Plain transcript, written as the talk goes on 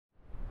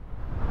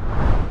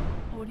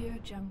Audio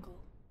Jungle.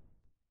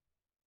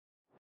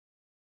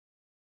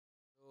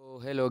 So,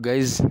 hello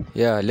guys.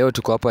 Yeah, leo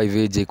tuko hapa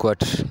hivi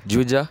Jkuat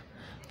Juja.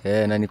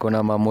 Na niko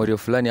na mamorio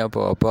fulani hapa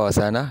wapawa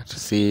sana.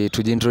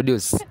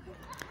 Tujiintroduce.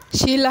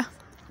 Sheila.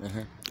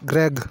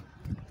 Greg.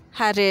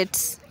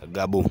 Harriet.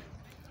 Gabu.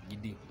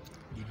 Gidi.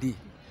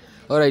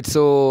 Alright,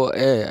 so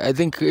I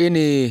think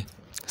any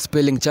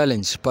spelling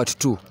challenge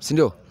part 2, si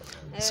ndio?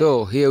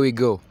 So here we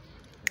go.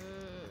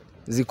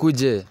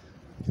 Zikuje.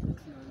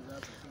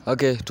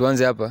 Okay,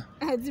 tuanze hapa.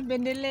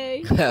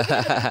 Azipendelei.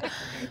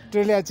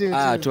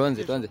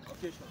 Tuanze.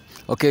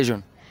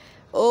 Occasion.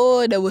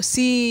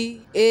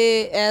 O-C-A-S-I-O-N.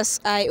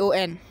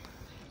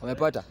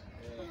 Umepata?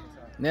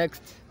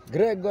 Next.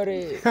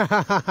 Gregory.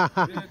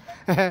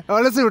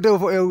 Wala si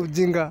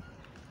ujinga.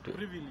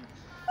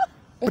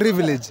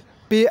 Privilege.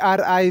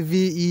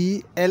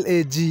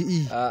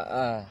 P-R-I-V-E-L-A-G-E.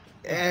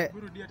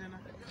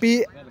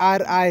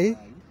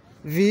 P-R-I-V-L-A-G-E.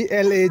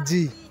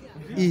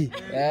 A-G-E.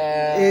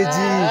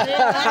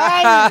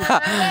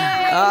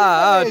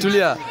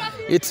 Tulia.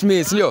 It's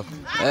me, sio?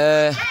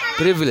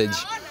 Privilege.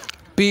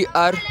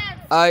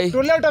 P-R-I.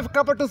 Tulia utafika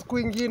hapa tu siku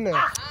ingine.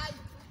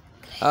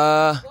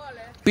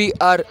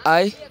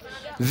 P-R-I-V-E-L-E-D-G-E.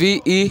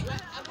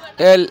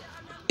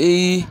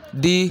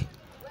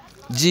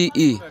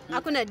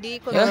 Hakuna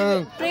D.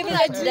 Yeah?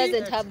 Privilege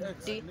doesn't have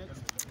D.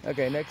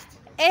 Okay, next.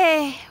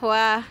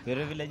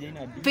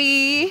 P.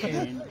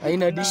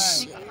 Haina D.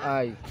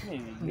 I.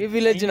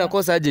 Privilege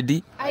inakosa aje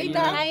D?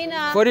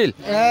 Haina. For real?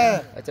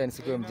 Acha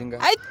nisikuwe mjinga.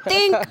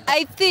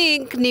 I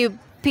think ni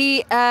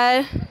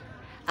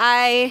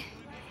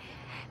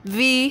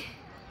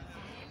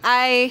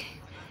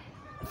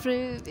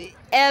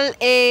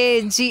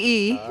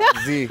P-R-I-V-I-L-A-G-E.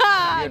 Z.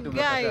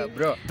 Tumepata,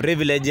 bro.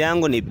 Privilege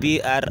yangu ni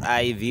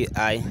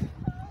P-R-I-V-I.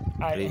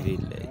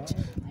 Privilege.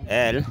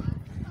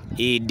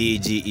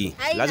 L-E-D-G-E.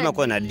 Lazima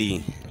kuwe na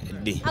D.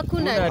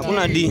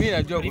 Hakuna D. Mimi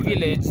najua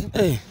privilege.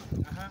 Hey,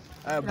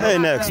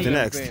 next.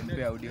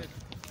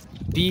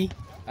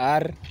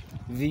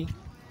 P-R-V-I.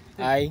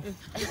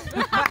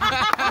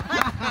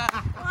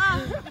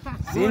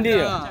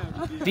 Sindio?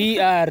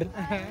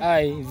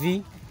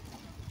 P-R-I-V-A.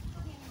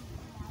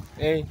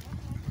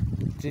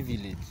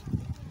 Privilege.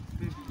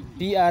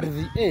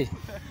 P-R-V-A.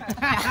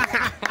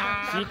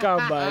 Shika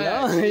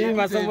bana. Hii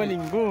masomo ni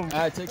ngumu.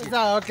 Check it.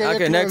 Sawa,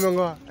 okay, next.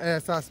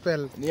 Sawa,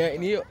 spell.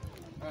 Ni hiyo.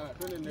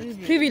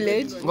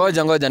 Privilege.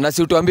 Ngoja na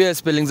si utuambie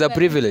spelling za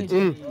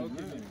privilege.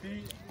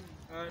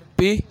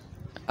 P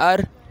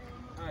R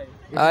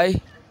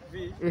I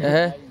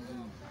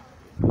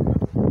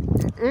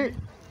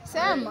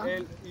Sema.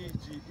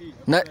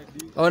 na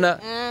ona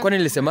kwani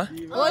nilisema?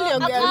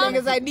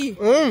 Ongeza D.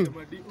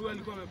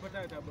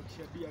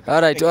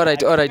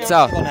 Alright.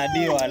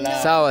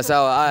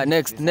 Sawa.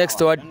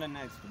 Next word.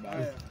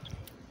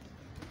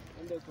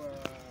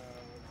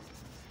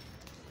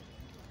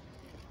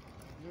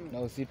 Na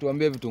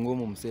usituambie vitu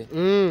ngumu msee.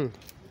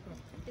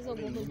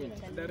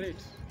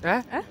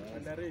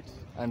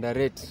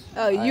 Underrate.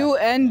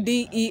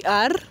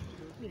 U-N-D-E-R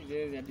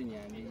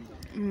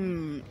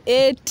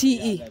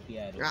A-T-E.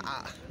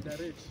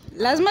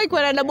 Lazima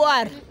ikuwe na double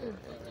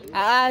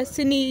R.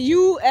 Sini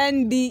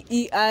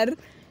U-N-D-E-R-A-T-E.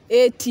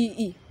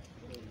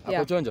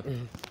 Hapo chonjo.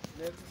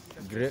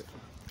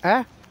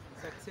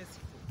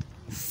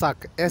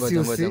 Suck.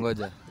 S-U-C.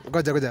 Ngoja.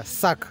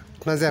 Suck.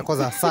 Tunaanzia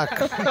kwanza suck.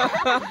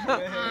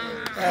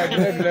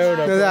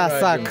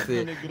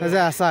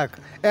 Tunaanzia suck.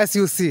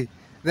 S-U-C.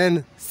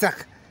 Then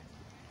suck.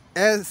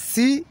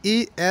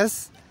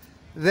 S-C-E-S.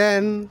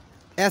 Then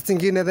S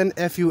ingine, then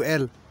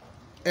F-U-L.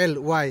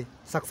 L-Y.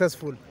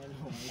 Successful.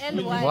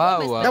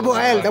 Wow.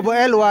 Double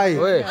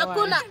L-Y.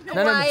 Hakuna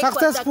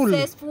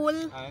Successful.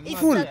 Full.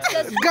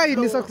 Guy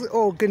ni success.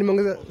 Okay,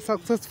 nimeongeza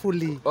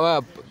successfully.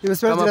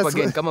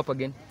 Kama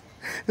pagain.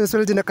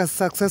 Nimespell jina ka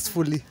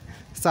successfully.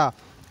 Sawa.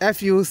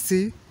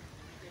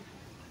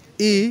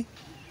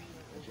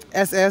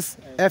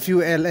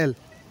 F-U-C-E-S-S-F-U-L-L.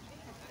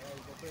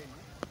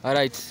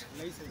 Alright.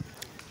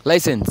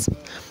 License.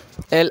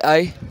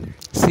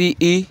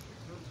 L-I-C-E-N-C-E.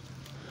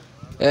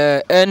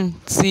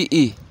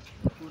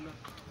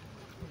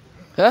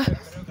 Huh?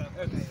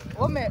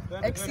 What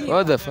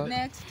the fuck?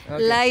 Next.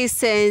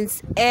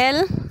 License.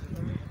 L-I-C-E-S.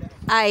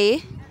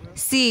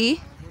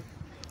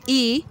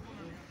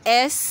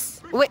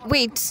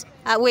 Wait.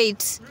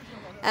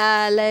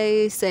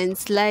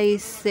 License.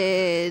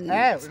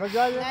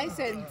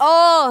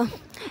 Oh,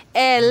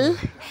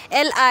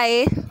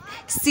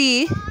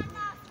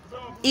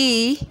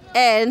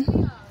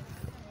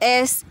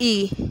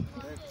 L-I-C-E-N-S-E.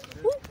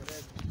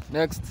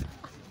 Next.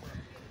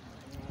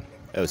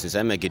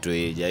 Usiseme kitu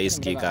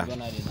hijaisikika.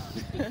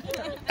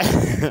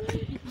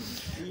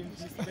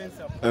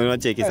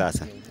 Unacheki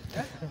sasa.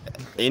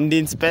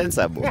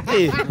 Indispensable.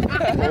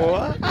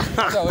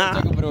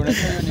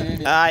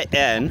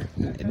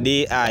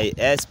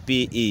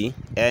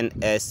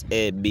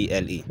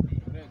 I-N-D-I-S-P-E-N-S-A-B-L-E.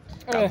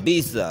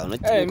 Kabisa.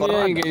 Unacheki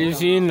korona.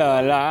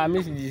 Ingelishinda la,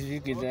 mimi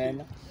sijishiki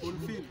tena.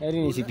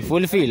 Heri nishiki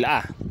fulfill.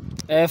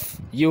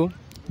 F-U-L-F-I.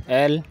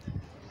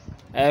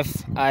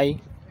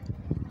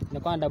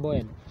 Nakuwa double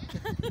L.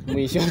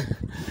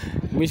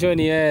 Mwisho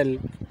ni L.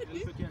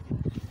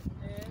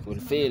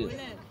 Fulfill.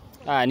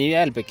 Ni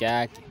L peke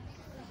yake.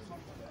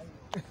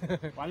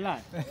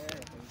 Wallahi.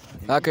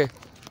 Okay.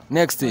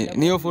 Next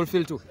ni hiyo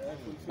fulfill tu.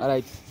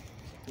 Alright.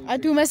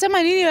 Ati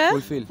umesema nini wewe?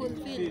 Fulfill.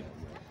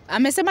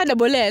 Amesema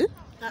double L?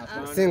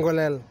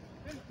 Single L.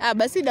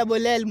 Basi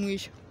double L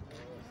mwisho.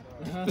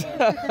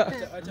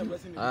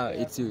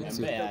 It's you.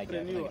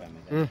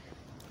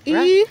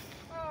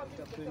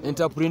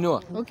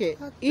 Entrepreneur. Okay.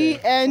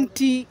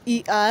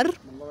 Entrepreneur.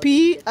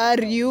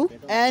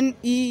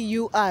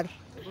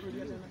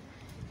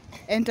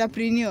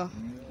 Entrepreneur.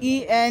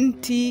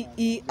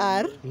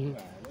 Enter.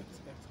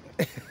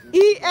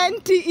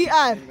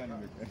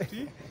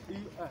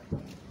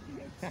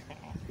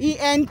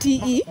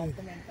 ENTE.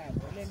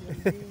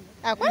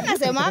 Kwa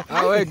nasema?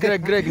 Wewe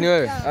Greg ni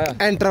wewe.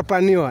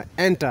 Entrepreneur.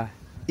 Enter.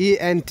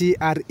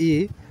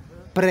 ENTRE.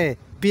 Pre.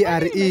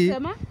 PRE.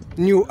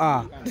 New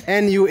A.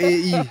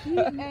 NUAE.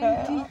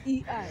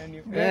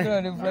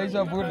 Ndio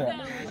nifurahisha buda.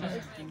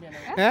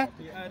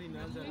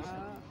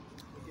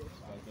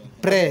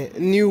 Pre.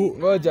 New.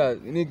 Ngoja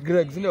ni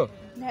Greg ndio?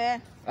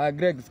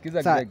 Greg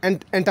sikiza Greg.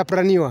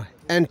 Entrepreneur.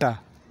 Enter.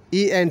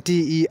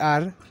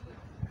 ENTER.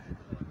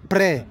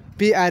 Pre.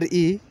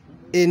 PRE.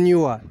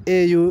 NUA.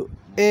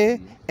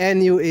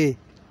 NUA.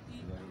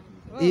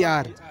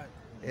 ER.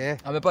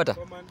 Amepata?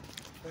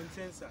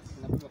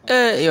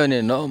 Hiyo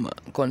ni noma.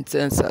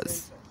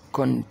 Consensus.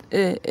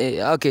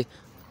 Okay.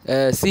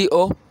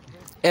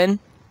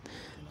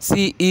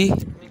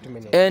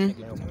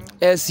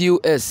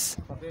 CONCENSUS.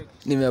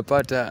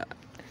 Nimepata.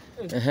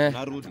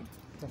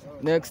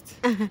 Next.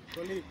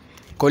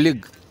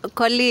 Colleague.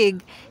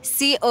 COLLEGUE.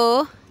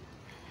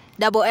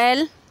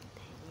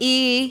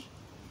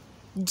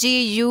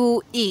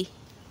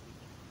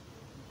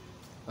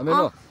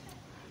 Ameno.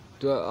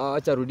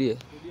 Acha rudie.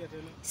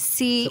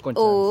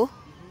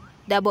 COLLEG.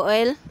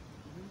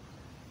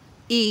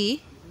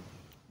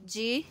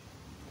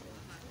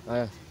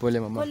 Aya, pole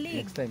mama.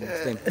 Next time.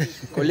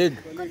 Colleague.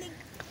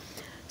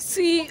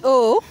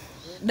 COLLEU.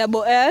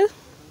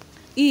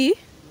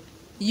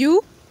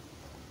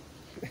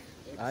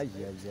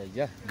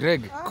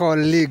 Greg.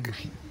 Colleague.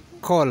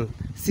 Call.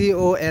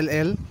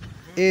 COLLAGE.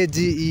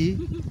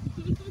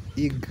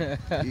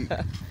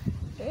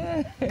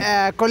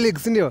 Colleague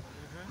ndio.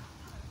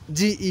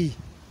 GE.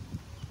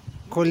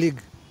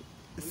 Colleague.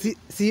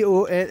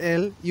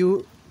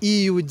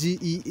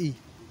 COLLEUGEE.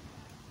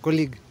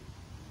 Colleague.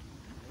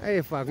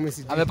 Fuck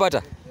message.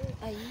 Amepata?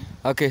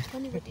 Okay.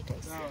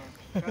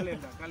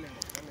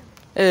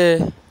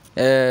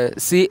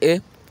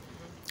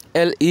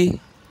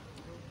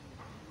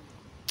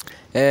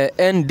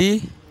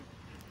 CALEND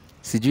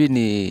sijui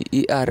ni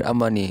ER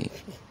ama ni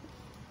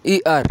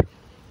ER.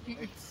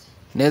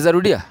 Naweza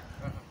rudia?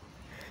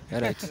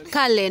 Alright.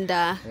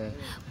 Calendar.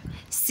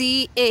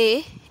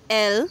 CALENDER.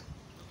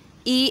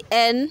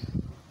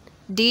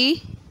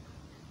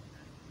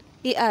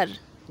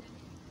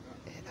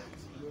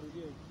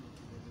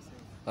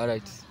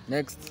 Alright.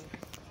 Next.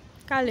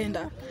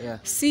 Calendar. Yeah.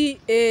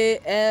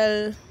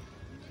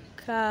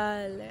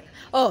 CALENDAR.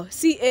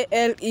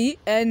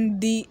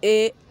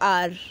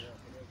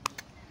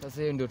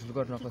 Sasa hiyo ndio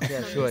tulikuwa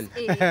tunakosea surely.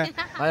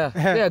 Haya,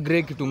 pia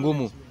Greg kitu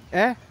ngumu.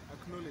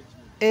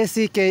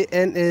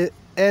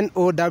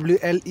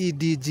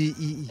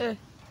 ACKNOWLEDGEE.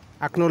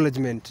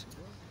 Acknowledgement.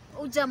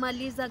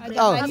 Ujamaliza Greg.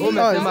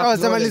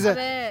 Zamaliza.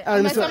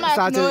 Amesema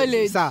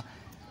acknowledge. Sa.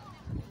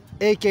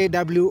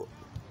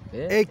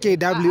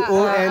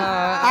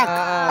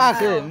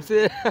 AKWON.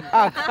 Mse.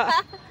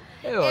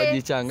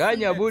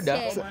 Wajichanganya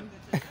buda.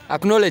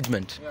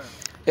 Acknowledgement.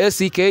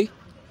 ACK.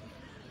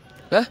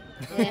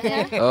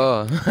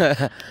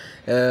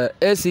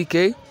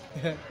 ACK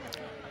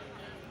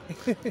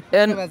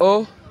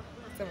NOLEDGEMENT.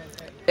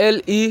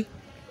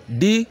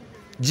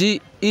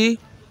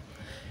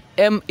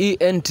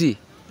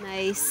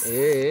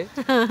 Nice.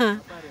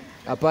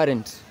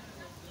 Apparent.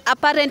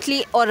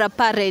 Apparently or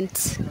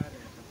apparent?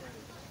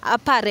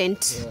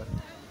 Apparent.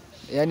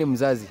 Yani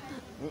mzazi.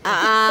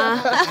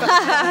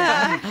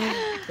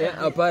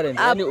 Apparent.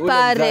 Yani ule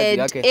mzazi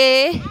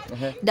yake.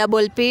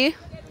 APPARENT.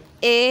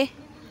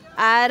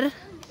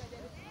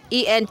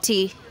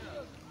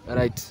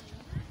 Right.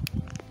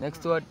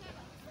 Next word.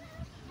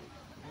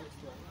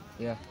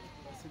 Yeah.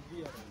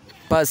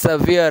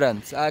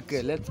 Perseverance.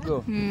 Okay, let's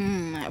go.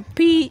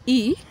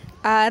 PERSE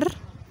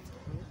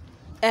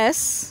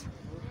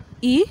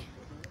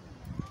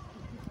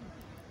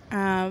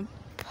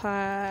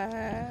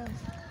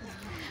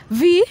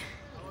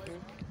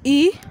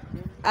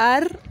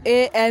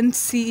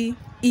VERANCE.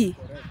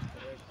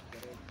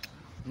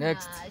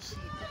 Next.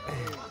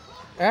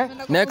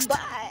 Next.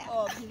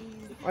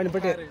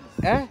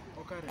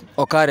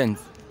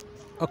 Occurrence.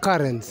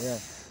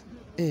 Occurrence.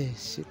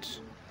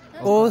 Shit.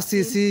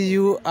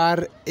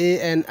 OCCURANCE.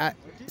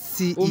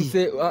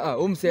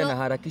 Umse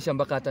anaharakisha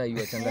mpaka hata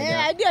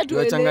iwachanganya.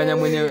 Iwachanganya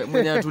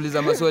mwenye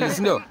atuliza maswali,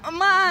 si ndio?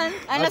 Man,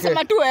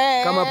 anasema tu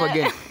Kama hapa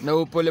again. Na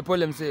upole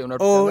pole mse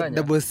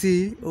unatuchanganya.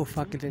 OCC. Oh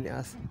fuck it in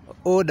ass.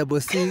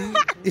 OCC.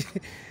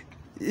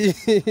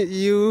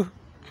 U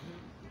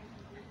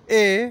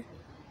A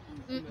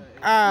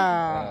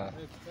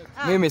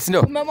Mimi si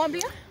ndio?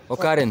 Umemwambia?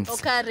 Occurrence.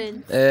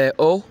 Occurrence.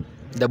 O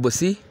double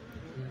C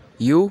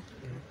U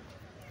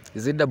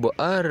is it double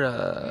R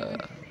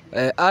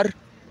R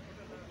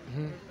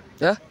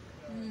yeah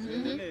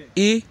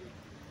E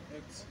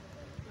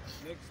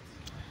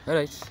all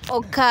right.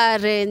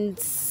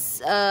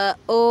 Occurrence.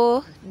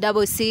 O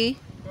double C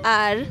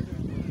R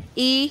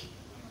E.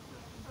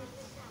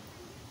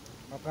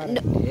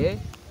 Eh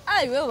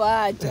Ai wewe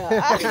wacha.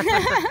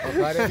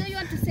 occurrence. So you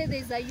want to say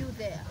there's a U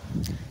there?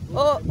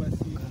 Oh,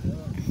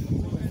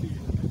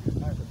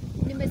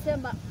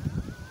 Nimesema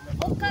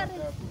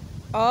occurrence.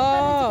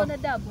 oh. Kuna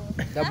double.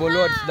 Double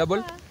what?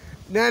 Double?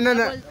 No.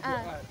 Double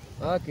R.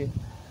 Okay.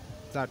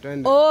 Sawa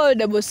twende. O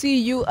double C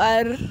U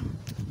R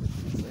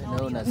Na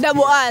una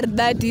double R,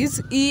 that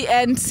is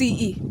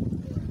ENCE.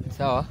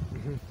 sawa.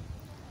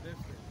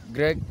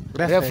 Greg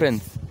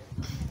Reference.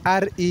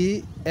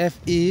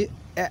 reference.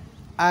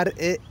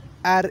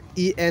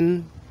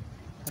 REFEREN.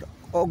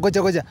 Oh,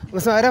 goja.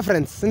 Unasema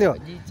reference, si ndio?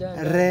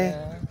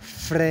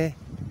 Reference.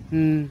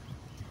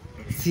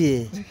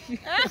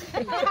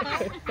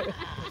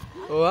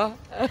 Wa?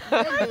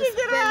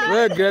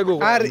 Wewe Greg uko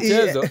kwa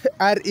mchezo.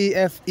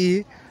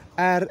 REFERENCE.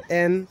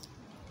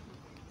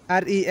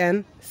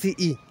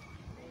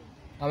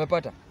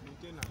 Amepata.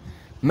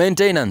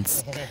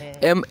 Maintenance.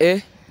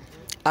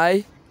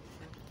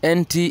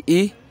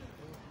 MAINTE.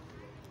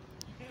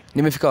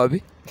 Nimefika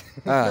wapi?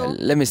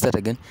 Let me start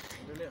again.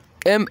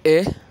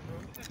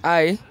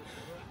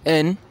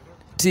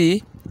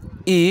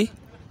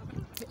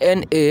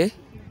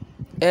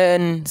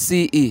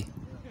 MAINTENANCE.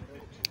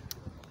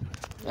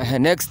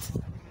 Next.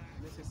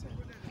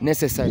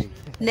 Necessary.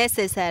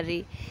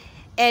 Necessary.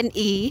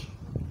 NECESSARY.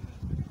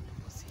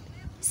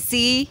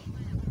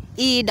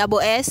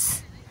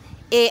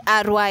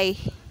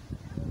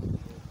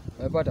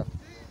 Umepata?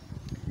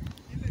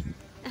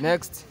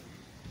 Next.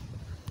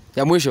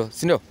 Ya mwisho,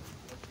 si ndio?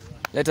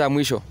 Leta ya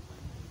mwisho.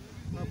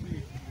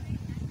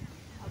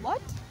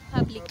 What?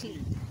 Publicly.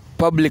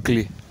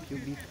 Publicly.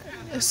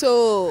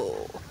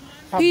 So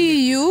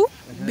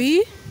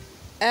PUBLICLY.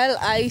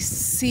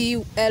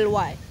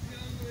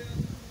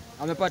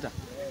 Amepata?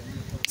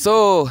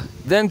 So,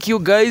 thank you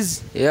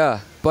guys. Yeah,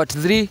 part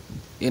 3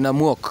 in a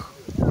walk.